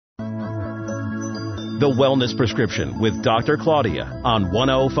The Wellness Prescription with Dr. Claudia on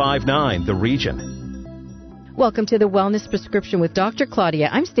 105.9 The Region. Welcome to The Wellness Prescription with Dr. Claudia.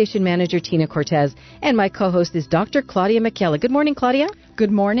 I'm Station Manager Tina Cortez, and my co-host is Dr. Claudia McKella. Good morning, Claudia. Good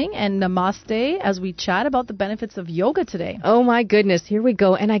morning and namaste as we chat about the benefits of yoga today. Oh, my goodness. Here we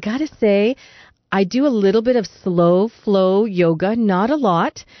go. And I got to say, I do a little bit of slow flow yoga, not a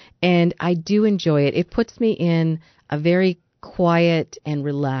lot, and I do enjoy it. It puts me in a very quiet and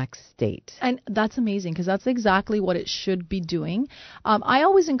relaxed state. And that's amazing because that's exactly what it should be doing. I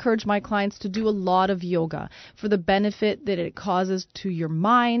always encourage my clients to do a lot of yoga for the benefit that it causes to your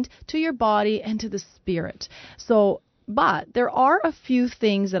mind, to your body, and to the spirit. But there are a few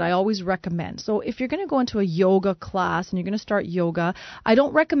things that I always recommend. So if you're going to go into a yoga class and you're going to start yoga, I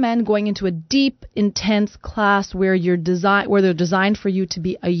don't recommend going into a deep, intense class where they're designed for you to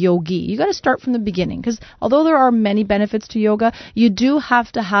be a yogi. You got to start from the beginning because although there are many benefits to yoga, you do have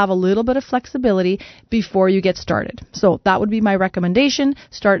to have a little bit of flexibility before you get started. So that would be my recommendation.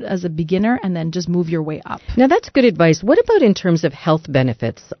 Start as a beginner and then just move your way up. Now that's good advice. What about in terms of health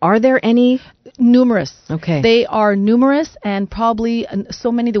benefits? Are there any? Numerous. Okay. They are numerous and probably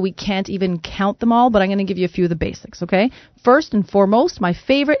so many that we can't even count them all, but I'm going to give you a few of the basics, okay? First and foremost, my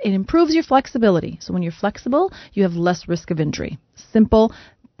favorite, it improves your flexibility. So when you're flexible, you have less risk of injury. Simple.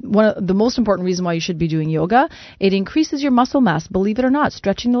 One of the most important reason why you should be doing yoga, it increases your muscle mass. Believe it or not,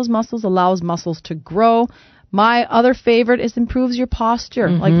 stretching those muscles allows muscles to grow. My other favorite is improves your posture.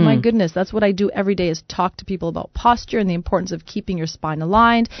 Mm-hmm. Like, my goodness, that's what I do every day is talk to people about posture and the importance of keeping your spine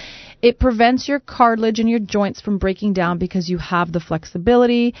aligned. It prevents your cartilage and your joints from breaking down because you have the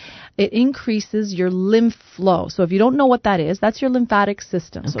flexibility. It increases your lymph flow. So if you don't know what that is, that's your lymphatic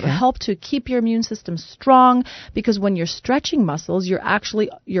system. Okay. So it'll help to keep your immune system strong because when you're stretching muscles, you're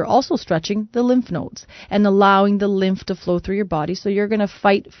also stretching the lymph nodes and allowing the lymph to flow through your body. So you're going to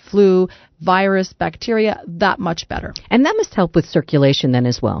fight flu, virus, bacteria, that much better. And that must help with circulation then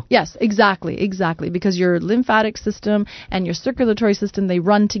as well. Yes, exactly, because your lymphatic system and your circulatory system, they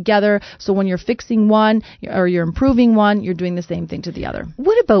run together. So when you're fixing one or you're improving one, you're doing the same thing to the other.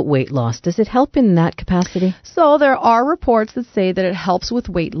 What about weight loss? Does it help in that capacity? So there are reports that say that it helps with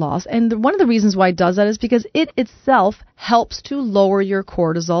weight loss. And one of the reasons why it does that is because it itself helps to lower your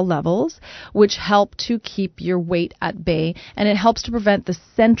cortisol levels, which help to keep your weight at bay. And it helps to prevent the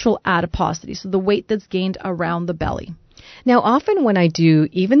central adiposity, so the weight that's gained around the belly. Now, often when I do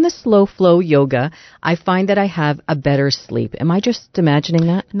even the slow flow yoga, I find that I have a better sleep. Am I just imagining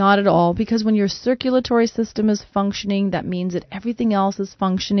that? Not at all, because when your circulatory system is functioning, that means that everything else is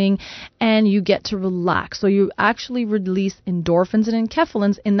functioning and you get to relax. So you actually release endorphins and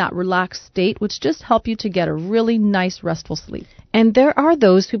enkephalins in that relaxed state, which just help you to get a really nice, restful sleep. And there are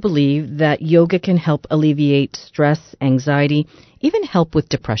those who believe that yoga can help alleviate stress, anxiety, even help with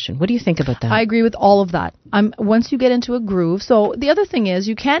depression. What do you think about that? I agree with all of that. Once you get into a groove. So the other thing is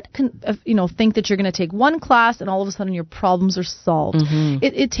you can't, think that you're going to take one class and all of a sudden your problems are solved. Mm-hmm.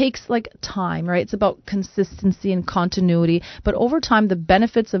 It takes time, right? It's about consistency and continuity. But over time, the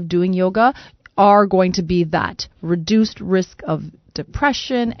benefits of doing yoga are going to be that reduced risk of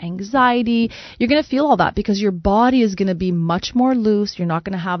depression, anxiety. You're going to feel all that because your body is going to be much more loose. You're not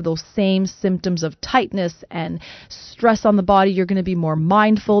going to have those same symptoms of tightness and stress on the body. You're going to be more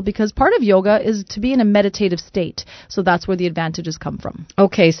mindful because part of yoga is to be in a meditative state. So that's where the advantages come from.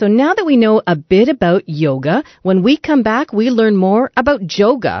 Okay, so now that we know a bit about yoga, when we come back, we learn more about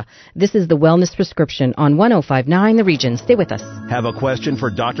yoga. This is the Wellness Prescription on 105.9 The Region. Stay with us. Have a question for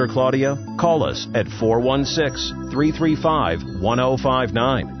Dr. Claudia? Call us at 416-335-1059.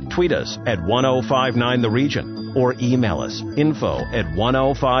 Tweet us at 1059 The Region or email us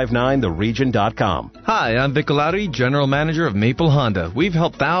info@1059theregion.com. Hi, I'm Vic Galati, General Manager of Maple Honda. We've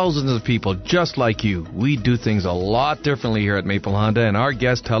helped thousands of people just like you. We do things a lot differently here at Maple Honda, and our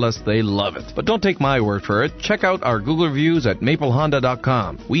guests tell us they love it. But don't take my word for it. Check out our Google reviews at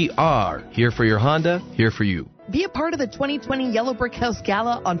maplehonda.com. We are here for your Honda, here for you. Be a part of the 2020 Yellow Brick House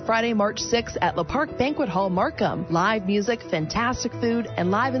Gala on Friday, March 6th at Le Parc Banquet Hall, Markham. Live music, fantastic food,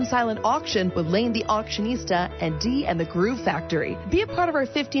 and live and silent auction with Lane the Auctionista and Dee and the Groove Factory. Be a part of our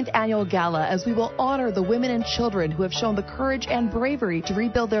 15th annual gala as we will honor the women and children who have shown the courage and bravery to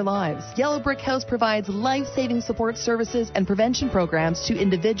rebuild their lives. Yellow Brick House provides life-saving support services and prevention programs to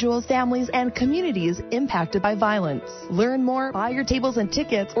individuals, families, and communities impacted by violence. Learn more, buy your tables and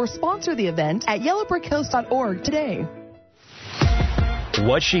tickets, or sponsor the event at yellowbrickhouse.org today.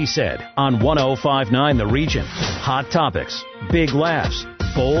 What She Said on 105.9 The Region. Hot topics, big laughs,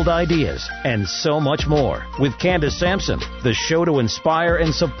 bold ideas, and so much more with Candace Sampson, the show to inspire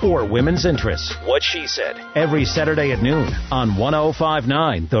and support women's interests. What She Said, every Saturday at noon on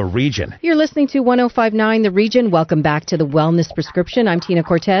 105.9 The Region. You're listening to 105.9 The Region. Welcome back to the Wellness Prescription. I'm Tina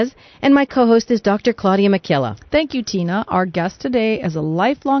Cortez, and my co-host is Dr. Claudia McKilla. Thank you, Tina. Our guest today is a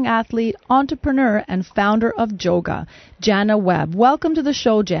lifelong athlete, entrepreneur, and founder of Joga, Jana Webb. Welcome to the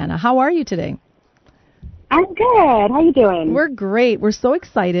show, Jana. How are you today? I'm good. How you doing? We're great. We're so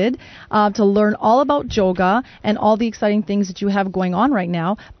excited to learn all about Joga and all the exciting things that you have going on right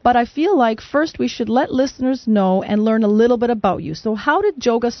now. But I feel like first we should let listeners know and learn a little bit about you. So how did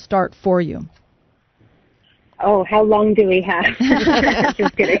Joga start for you? Oh, how long do we have?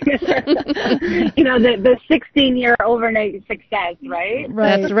 Just kidding. You know, the 16-year overnight success, right?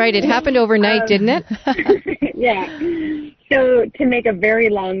 That's right. It happened overnight, didn't it? Yeah. So to make a very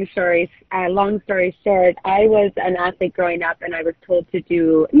long story short, I was an athlete growing up, and I was told to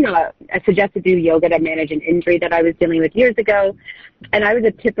do, I suggested do yoga to manage an injury that I was dealing with years ago. And I was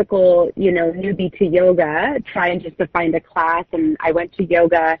a typical, newbie to yoga, trying just to find a class. And I went to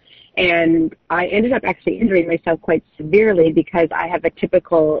yoga, and I ended up actually injuring myself quite severely because I have a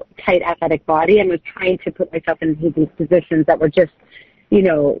typical tight athletic body and was trying to put myself into these positions that were just,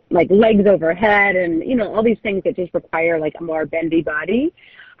 like legs overhead and, all these things that just require like a more bendy body.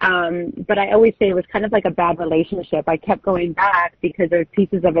 But I always say it was kind of like a bad relationship. I kept going back because there's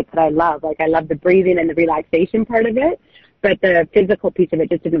pieces of it that I love. Like I love the breathing and the relaxation part of it, but the physical piece of it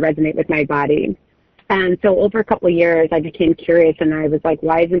just didn't resonate with my body. And so over a couple of years, I became curious, and I was like,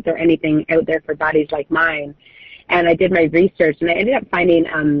 why isn't there anything out there for bodies like mine? And I did my research, and I ended up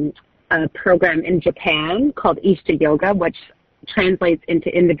finding a program in Japan called Ishta Yoga, which translates into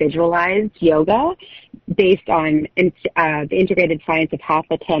individualized yoga based on the integrated science of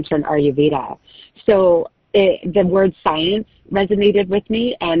Hatha, Tantra, and Ayurveda. So the word science resonated with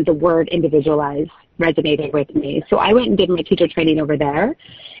me, and the word individualized resonated with me. So I went and did my teacher training over there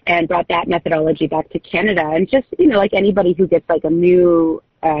and brought that methodology back to Canada. And just, like anybody who gets like a new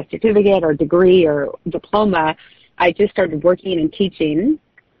certificate or degree or diploma, I just started working and teaching.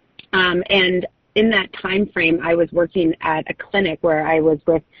 And in that time frame, I was working at a clinic where I was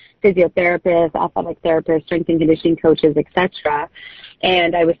with physiotherapists, athletic therapists, strength and conditioning coaches, etc.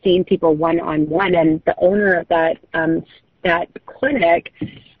 And I was seeing people one-on-one. And the owner of that clinic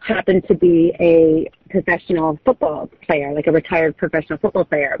happened to be a professional football player, like a retired professional football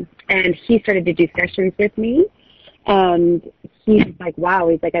player. And he started to do sessions with me. And he's like, wow,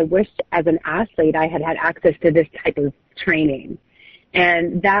 he's like, I wish as an athlete I had had access to this type of training.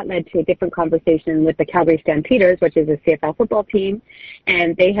 And that led to a different conversation with the Calgary Stampeders, which is a CFL football team.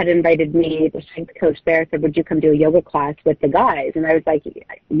 And they had invited me, the strength coach there said, would you come do a yoga class with the guys? And I was like,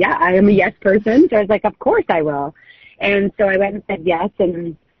 yeah, I am a yes person. So I was like, of course I will. And so I went and said yes.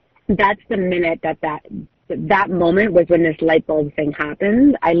 And that's the minute that moment was when this light bulb thing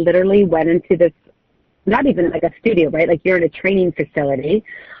happened. I literally went into this, not even like a studio, right? Like you're in a training facility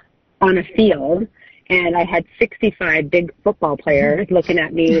on a field. And I had 65 big football players looking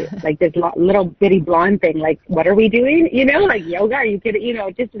at me like this little bitty blonde thing, like, what are we doing? Like yoga, are you kidding?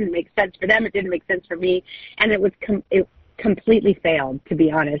 It just didn't make sense for them. It didn't make sense for me. And it completely failed, to be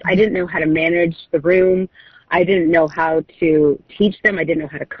honest. I didn't know how to manage the room. I didn't know how to teach them. I didn't know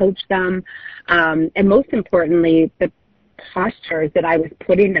how to coach them. And most importantly, the postures that I was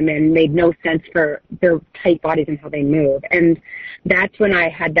putting them in made no sense for their tight bodies and how they move. And that's when I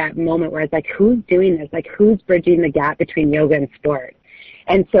had that moment where I was like, who's doing this? Like, who's bridging the gap between yoga and sport?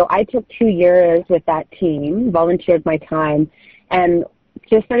 And so I took 2 years with that team, volunteered my time, and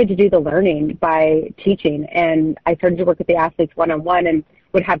just started to do the learning by teaching. And I started to work with the athletes one-on-one and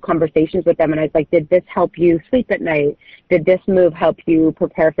would have conversations with them. And I was like, did this help you sleep at night? Did this move help you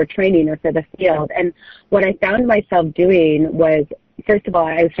prepare for training or for the field? And what I found myself doing was, first of all,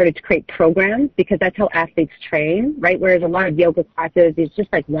 I started to create programs because that's how athletes train, right? Whereas a lot of yoga classes is just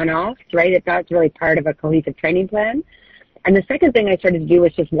like one-offs, right? It's not really part of a cohesive training plan. And the second thing I started to do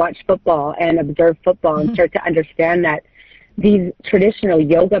was just watch football and observe football and start to understand that these traditional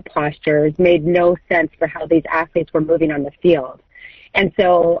yoga postures made no sense for how these athletes were moving on the field. And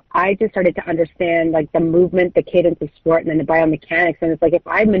so I just started to understand like the movement, the cadence of sport, and then the biomechanics. And it's like if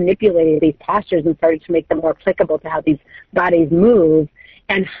I manipulated these postures and started to make them more applicable to how these bodies move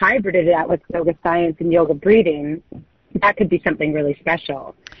and hybrided that with yoga science and yoga breathing, that could be something really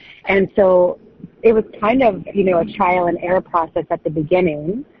special. And so it was kind of, a trial and error process at the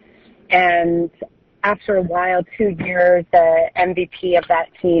beginning. And after a while, 2 years, the MVP of that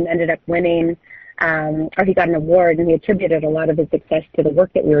team ended up winning, or he got an award, and he attributed a lot of his success to the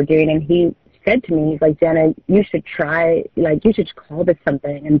work that we were doing. And he said to me, he's like, Jana, you should try, like, you should call this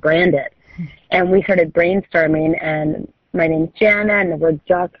something and brand it. And we started brainstorming, and my name's Jana, and the word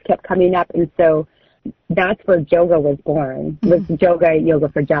jocks kept coming up. And so that's where Joga was born, was Joga, yoga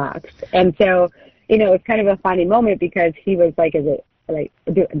for jocks. And so, you know, it's kind of a funny moment because he was like, is it Joga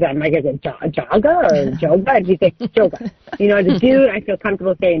or Joga? And he's like, Joga. You know, as a dude, I feel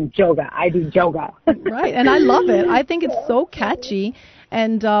comfortable saying Joga. I do Joga. Right, and I love it. I think it's so catchy,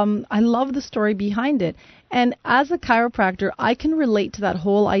 and I love the story behind it. And as a chiropractor, I can relate to that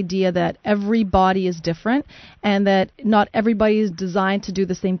whole idea that every body is different and that not everybody is designed to do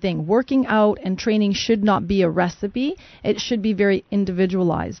the same thing. Working out and training should not be a recipe. It should be very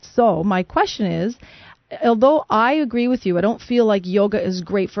individualized. So my question is, although I agree with you, I don't feel like yoga is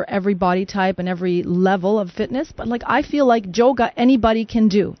great for every body type and every level of fitness, but like I feel like yoga anybody can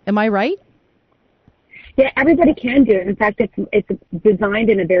do. Am I right? Yeah, everybody can do it. In fact, it's designed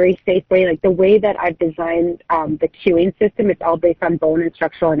in a very safe way. Like the way that I've designed the cueing system, it's all based on bone and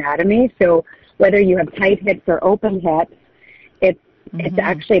structural anatomy. So whether you have tight hips or open hips, it's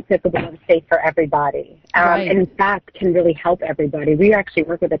actually applicable and safe for everybody. Right. And in fact, can really help everybody. We actually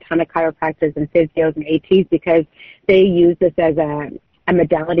work with a ton of chiropractors and physios and ATs because they use this as a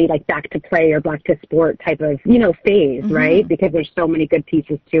modality like back to play or back to sport type of, you know, phase, right? Because there's so many good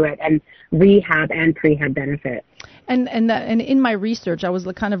pieces to it, and rehab and prehab benefits. And in my research, I was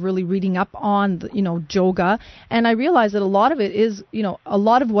kind of really reading up on, yoga, and I realized that a lot of it is, a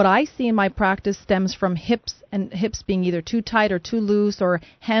lot of what I see in my practice stems from hips being either too tight or too loose or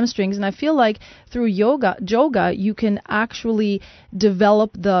hamstrings. And I feel like through yoga, you can actually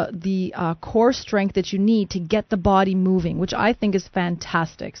develop the core strength that you need to get the body moving, which I think is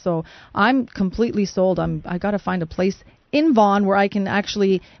fantastic. So I'm completely sold. I got to find a place in Vaughan where I can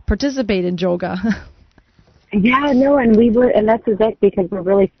actually participate in yoga. Yeah, no, and that's exactly because we're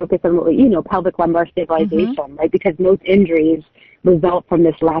really focused on pelvic lumbar stabilization, right? Because most injuries result from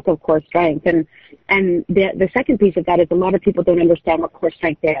this lack of core strength. And the second piece of that is a lot of people don't understand what core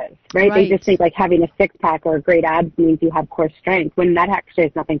strength is, right? They just think like having a six-pack or great abs means you have core strength, when that actually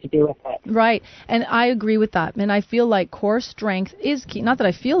has nothing to do with it. Right, and I agree with that. And I feel like core strength is key. Not that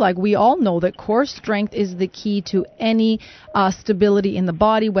I feel like, we all know that core strength is the key to any stability in the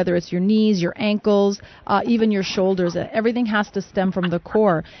body, whether it's your knees, your ankles, even your shoulders. Everything has to stem from the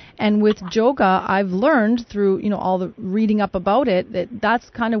core. And with yoga, I've learned through, all the reading up about it, that's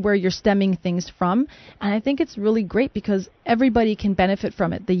kind of where you're stemming things from. And I think it's really great because everybody can benefit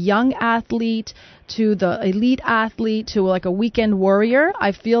from it. The young athlete to the elite athlete to like a weekend warrior,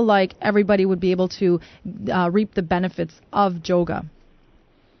 I feel like everybody would be able to reap the benefits of yoga.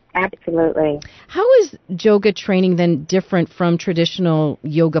 Absolutely. How is yoga training then different from traditional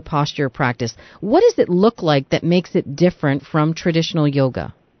yoga posture practice? What does it look like that makes it different from traditional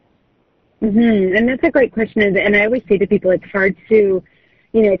yoga? And that's a great question. And I always say to people, it's hard to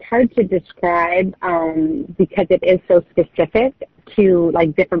describe because it is so specific to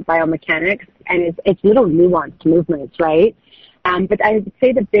like different biomechanics, and it's little nuanced movements, right? But I would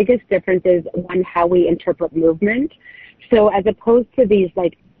say the biggest difference is one, how we interpret movement. So as opposed to these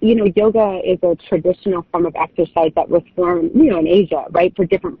yoga is a traditional form of exercise that was formed, in Asia, right, for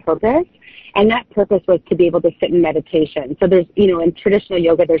different purpose. And that purpose was to be able to sit in meditation. So there's, in traditional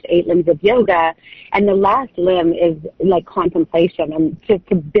yoga, there's 8 limbs of yoga, and the last limb is like contemplation, and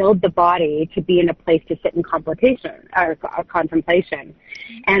to build the body to be in a place to sit in contemplation.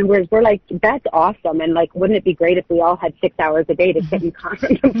 And whereas we're like, that's awesome, and like, wouldn't it be great if we all had 6 hours a day to sit in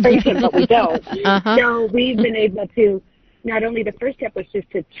contemplation, but we don't. So we've been able to, not only the first step was just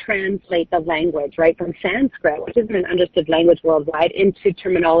to translate the language, right, from Sanskrit, which isn't an understood language worldwide, into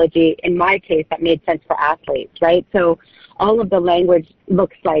terminology, in my case, that made sense for athletes, right? So all of the language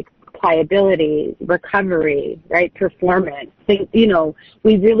looks like pliability, recovery, right, performance. We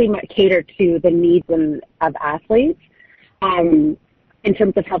really cater to the needs of athletes in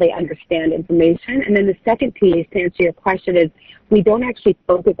terms of how they understand information. And then the second piece, to answer your question, is we don't actually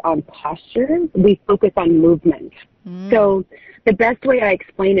focus on posture. We focus on movement. So the best way I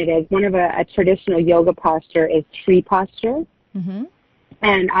explain it is one of a traditional yoga posture is tree posture.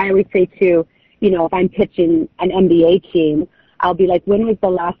 And I always say to, if I'm pitching an NBA team, I'll be like, when was the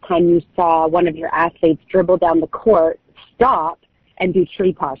last time you saw one of your athletes dribble down the court, stop, and do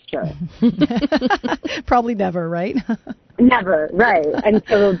tree posture? Probably never, right? Never, right. And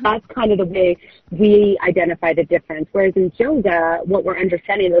so that's kind of the way we identify the difference. Whereas in yoga, what we're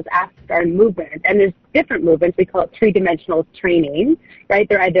understanding, those aspects are movement. And there's different movements. We call it three-dimensional training, right?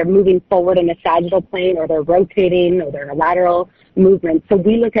 They're either moving forward in a sagittal plane, or they're rotating, or they're a lateral movement. So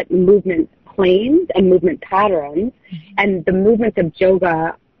we look at movement planes and movement patterns. And the movements of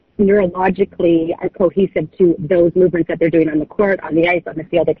yoga, neurologically are cohesive to those movements that they're doing on the court, on the ice, on the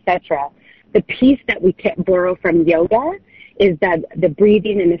field, etc. The piece that we can borrow from yoga is that the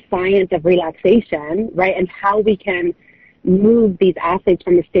breathing and the science of relaxation, right, and how we can move these athletes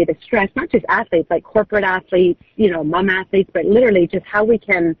from a state of stress, not just athletes, like corporate athletes, mom athletes, but literally just how we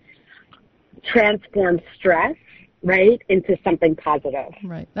can transform stress, right, into something positive.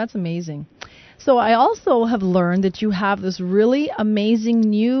 Right. That's amazing. So I also have learned that you have this really amazing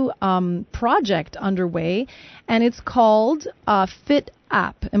new project underway, and it's called Fit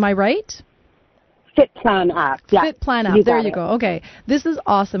App. Am I right? Fit Plan app. Yeah. Fit Plan app. There you go. Okay. This is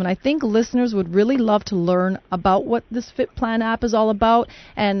awesome. And I think listeners would really love to learn about what this Fit Plan app is all about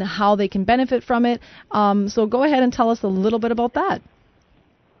and how they can benefit from it. So go ahead and tell us a little bit about that.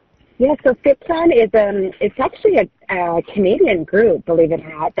 Yeah, so Fit Plan is it's actually a Canadian group, believe it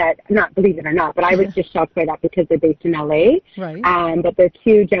or not, but I was just shocked by that because they're based in LA. Right. But they're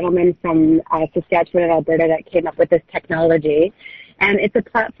two gentlemen from Saskatchewan and Alberta that came up with this technology. And it's a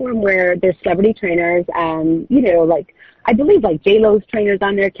platform where there's celebrity trainers, I believe J-Lo's trainers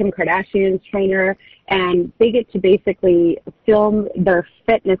on there, Kim Kardashian's trainer, and they get to basically film their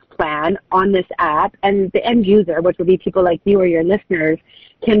fitness plan on this app, and the end user, which would be people like you or your listeners,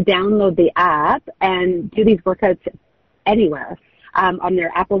 can download the app and do these workouts anywhere, on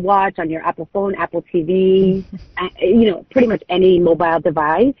their Apple Watch, on your Apple phone, Apple TV, pretty much any mobile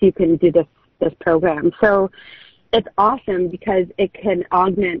device, you can do this program. So it's awesome because it can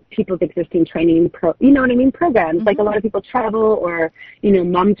augment people's existing training, programs. Mm-hmm. Like a lot of people travel or,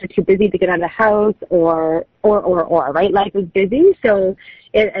 moms are too busy to get out of the house or, right? Life is busy. So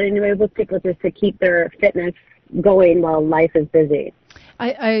it enables people just to keep their fitness going while life is busy.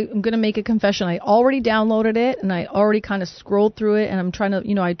 I'm going to make a confession. I already downloaded it and I already kind of scrolled through it and I'm trying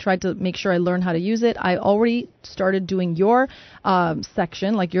to, I tried to make sure I learned how to use it. I already started doing your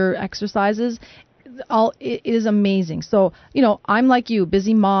section, like your exercises. It is amazing. So, I'm like you,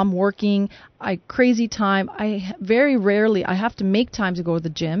 busy mom, working, crazy time. Very rarely, I have to make time to go to the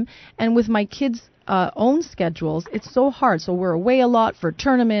gym. And with my kids' own schedules, it's so hard. So we're away a lot for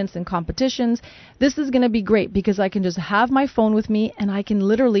tournaments and competitions. This is going to be great because I can just have my phone with me and I can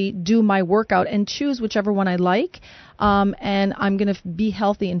literally do my workout and choose whichever one I like. And I'm going to be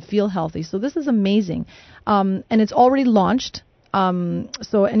healthy and feel healthy. So this is amazing. And it's already launched.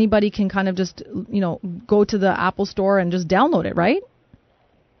 So anybody can kind of just, go to the Apple store and just download it, right?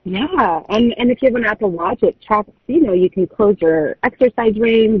 Yeah, and if you have an Apple Watch, it tracks, you can close your exercise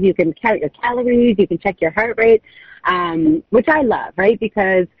range, you can count your calories, you can check your heart rate, which I love, right?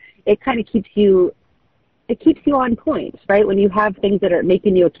 Because it kind of keeps you on point, right? When you have things that are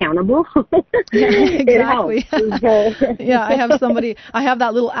making you accountable. Exactly. Yeah, I have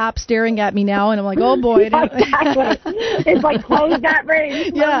that little app staring at me now, and I'm like, oh boy. Exactly. It's like, close that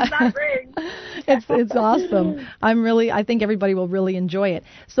ring. That ring. It's awesome. I think everybody will really enjoy it.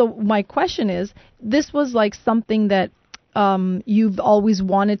 So my question is, this was like something that you've always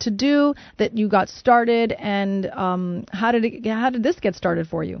wanted to do, that you got started, and how did this get started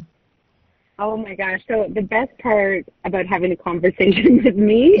for you? Oh my gosh. So the best part about having a conversation with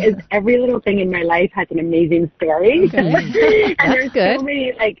me is every little thing in my life has an amazing story. Okay. And there's good. So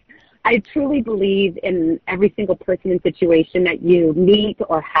many, I truly believe in every single person and situation that you meet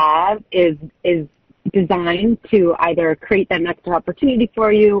or have is designed to either create that next opportunity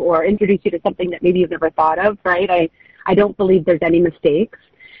for you or introduce you to something that maybe you've never thought of, right? I don't believe there's any mistakes.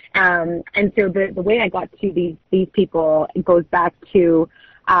 And so the way I got to these people, it goes back to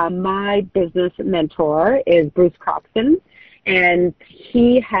my business mentor is Bruce Croxton, and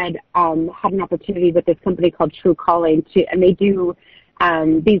he had had an opportunity with this company called True Calling and they do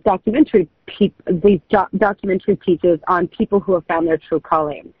these documentary pieces on people who have found their true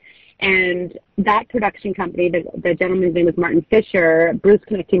calling. And that production company, the gentleman's name was Martin Fisher. Bruce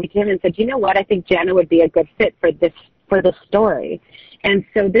connected me to him and said, you know what, I think Jana would be a good fit for this story. And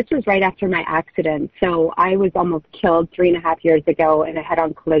so this was right after my accident. So I was almost killed 3.5 years ago in a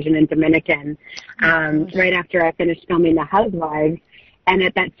head-on collision in Dominican, right after I finished filming The Housewives. And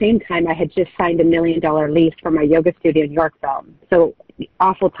at that same time, I had just signed $1 million lease for my yoga studio in Yorkville. So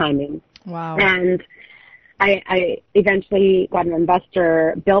awful timing. Wow. And I eventually got an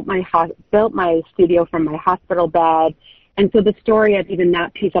investor, built my studio from my hospital bed. And so the story of even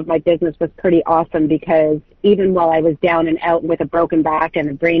that piece of my business was pretty awesome because even while I was down and out with a broken back and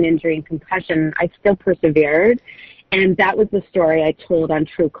a brain injury and concussion, I still persevered. And that was the story I told on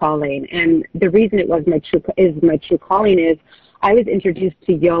True Calling. And the reason it was my true calling is I was introduced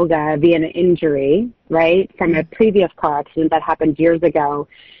to yoga via an injury, right, from a previous car accident that happened years ago.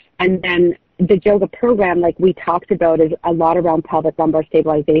 And then the yoga program, like we talked about, is a lot around pelvic lumbar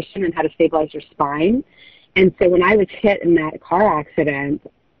stabilization and how to stabilize your spine. And so when I was hit in that car accident,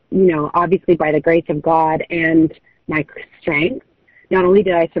 obviously by the grace of God and my strength, not only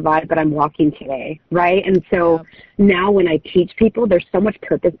did I survive, but I'm walking today, right? And so now when I teach people, there's so much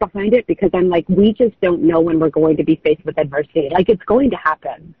purpose behind it, because I'm like, we just don't know when we're going to be faced with adversity. Like, it's going to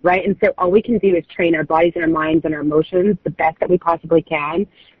happen, right? And so all we can do is train our bodies and our minds and our emotions the best that we possibly can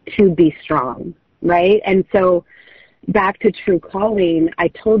to be strong, right? And so back to True Calling, I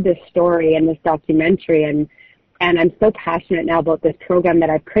told this story in this documentary, and I'm so passionate now about this program that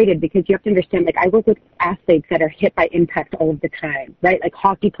I've created, because you have to understand, like, I work with athletes that are hit by impact all of the time, right? Like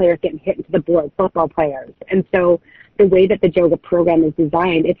hockey players getting hit into the board, football players. And so the way that the yoga program is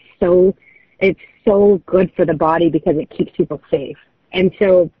designed, it's so good for the body because it keeps people safe. And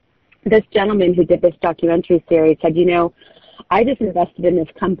so this gentleman who did this documentary series said, I just invested in this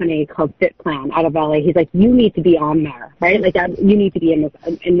company called Fit Plan out of LA. He's like, you need to be on there, right? Like, you need to be in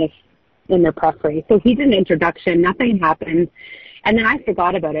their press release. So he did an introduction, nothing happened. And then I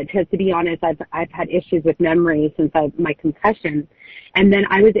forgot about it, because to be honest, I've had issues with memory since my concussion. And then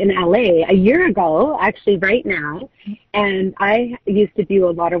I was in LA a year ago, actually right now, and I used to do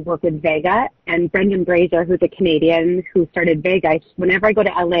a lot of work with Vega, and Brendan Brazier, who's a Canadian who started Vega. Whenever I go to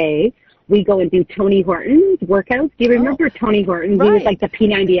LA, we go and do Tony Horton's workouts. Do you remember Tony Horton? Right. He was like the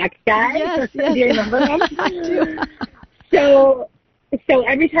P90X guy. Yes. Do you remember him? I do. So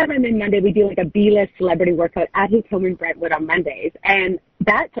every time I'm in Monday, we do like a B-list celebrity workout at his home in Brentwood on Mondays. And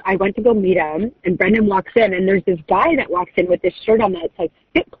I went to go meet him, and Brendan walks in, and there's this guy that walks in with this shirt on that says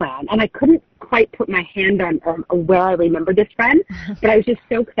Fit Plan. And I couldn't quite put my hand on where I remember this friend, but I was just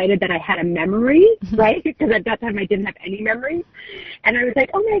so excited that I had a memory, right? Because at that time I didn't have any memories. And I was like,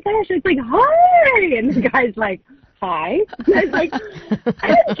 oh my gosh, I was like, hi! And the guy's like, hi. And I was like, I'm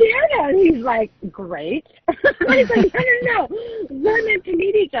Jana. And he's like, great. I was like, no. We're meant to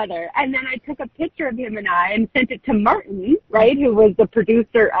meet each other. And then I took a picture of him and sent it to Martin, right, who was the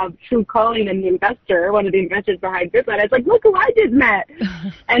producer of True Calling and the investor, one of the investors behind Fitland. I was like, look who I just met.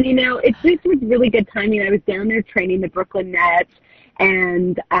 And, it was really good timing. I was down there training the Brooklyn Nets.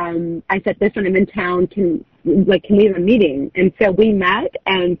 And I said, listen, I'm in town. Can we have a meeting? And so we met,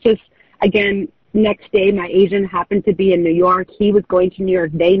 and just, again, next day, my agent happened to be in New York. He was going to New York.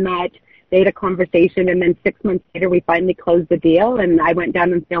 They met. They had a conversation, and then 6 months later, we finally closed the deal, and I went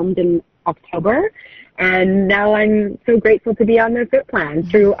down and filmed in October. And now I'm so grateful to be on their Fit Plan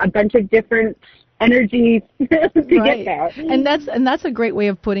through a bunch of different energies to get there. And that's a great way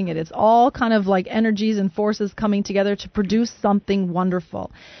of putting it. It's all kind of like energies and forces coming together to produce something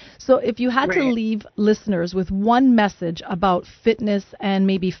wonderful. So if you had to leave listeners with one message about fitness and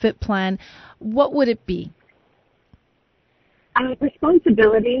maybe Fit Plan, what would it be?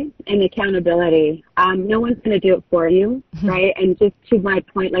 Responsibility and accountability. No one's going to do it for you, right? And just to my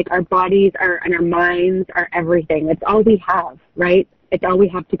point, like, our bodies and our minds are everything. It's all we have, right? It's all we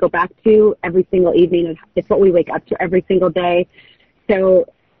have to go back to every single evening. It's what we wake up to every single day. So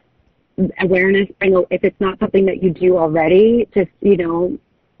awareness, if it's not something that you do already, just,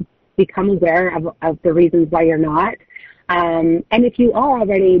 become aware of the reasons why you're not. And if you are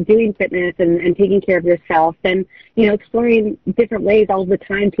already doing fitness and taking care of yourself, then, exploring different ways all the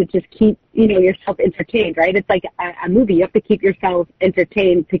time to just keep, yourself entertained, right? It's like a movie. You have to keep yourself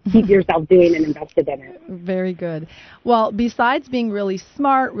entertained to keep yourself doing and invested in it. Very good. Well, besides being really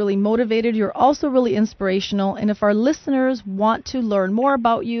smart, really motivated, you're also really inspirational. And if our listeners want to learn more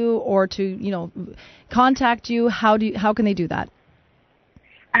about you or to, contact you, how can they do that?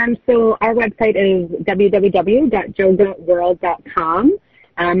 So our website is www.jogaworld.com.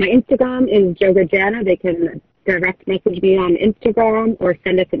 My Instagram is JogaJana. They can direct message me on Instagram or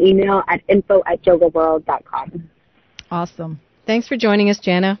send us an email at info@jogaworld.com. Awesome. Thanks for joining us,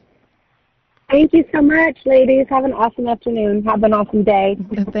 Jana. Thank you so much, ladies. Have an awesome afternoon. Have an awesome day.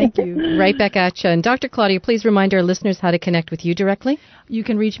 Thank you. Right back at you. And Dr. Claudia, please remind our listeners how to connect with you directly. You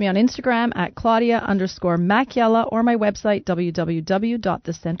can reach me on Instagram at Claudia_Macchiella or my website,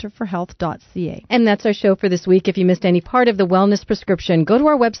 www.thecenterforhealth.ca. And that's our show for this week. If you missed any part of the wellness prescription, go to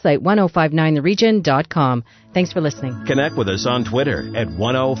our website, 1059theregion.com. Thanks for listening. Connect with us on Twitter at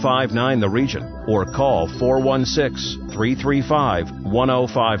 1059theregion or call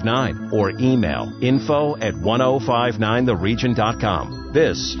 416-335-1059 or email info@1059theregion.com.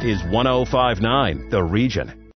 This is 1059 The Region.